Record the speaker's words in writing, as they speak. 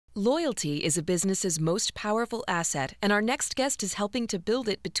Loyalty is a business's most powerful asset, and our next guest is helping to build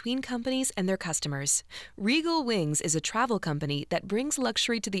it between companies and their customers. Regal Wings is a travel company that brings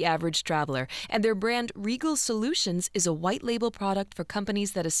luxury to the average traveler, and their brand Regal Solutions is a white label product for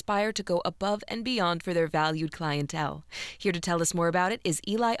companies that aspire to go above and beyond for their valued clientele. Here to tell us more about it is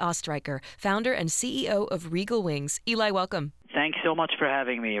Eli Ostreicher, founder and CEO of Regal Wings. Eli, welcome. Thanks so much for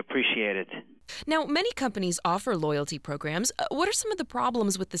having me. Appreciate it. Now, many companies offer loyalty programs. What are some of the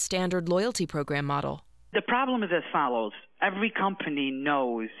problems with the standard loyalty program model? The problem is as follows. Every company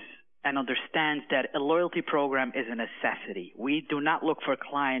knows and understands that a loyalty program is a necessity. We do not look for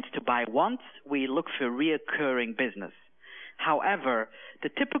clients to buy once. We look for reoccurring business. However, the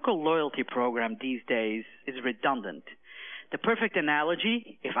typical loyalty program these days is redundant. The perfect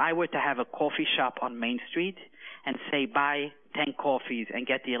analogy, if I were to have a coffee shop on Main Street and say buy 10 coffees and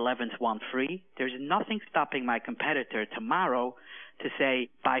get the 11th one free, there's nothing stopping my competitor tomorrow to say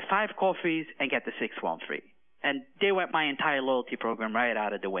buy 5 coffees and get the 6th one free. And they went my entire loyalty program right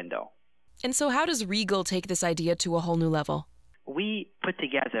out of the window. And so how does Regal take this idea to a whole new level? We put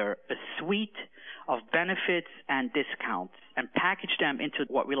together a suite of benefits and discounts and package them into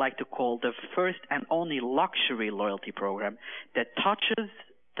what we like to call the first and only luxury loyalty program that touches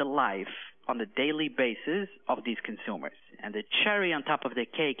the life on a daily basis of these consumers. And the cherry on top of the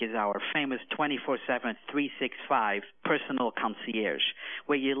cake is our famous 24/7, 365 personal concierge,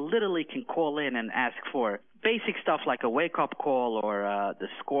 where you literally can call in and ask for basic stuff like a wake-up call or the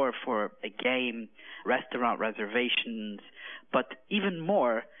score for a game, restaurant reservations. But even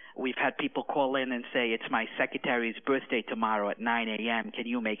more, we've had people call in and say, it's my secretary's birthday tomorrow at 9 a.m. Can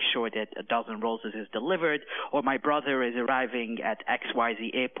you make sure that a dozen roses is delivered? Or my brother is arriving at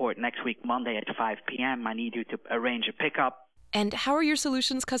XYZ airport next week, Monday at 5 p.m. I need you to arrange a pickup. And how are your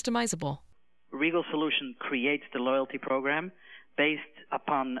solutions customizable? Regal Solution creates the loyalty program based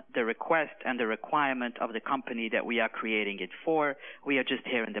upon the request and the requirement of the company that we are creating it for. We are just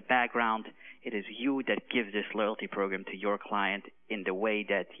here in the background. It is you that gives this loyalty program to your client in the way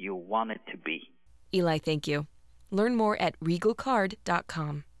that you want it to be. Eli, thank you. Learn more at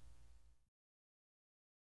regalcard.com.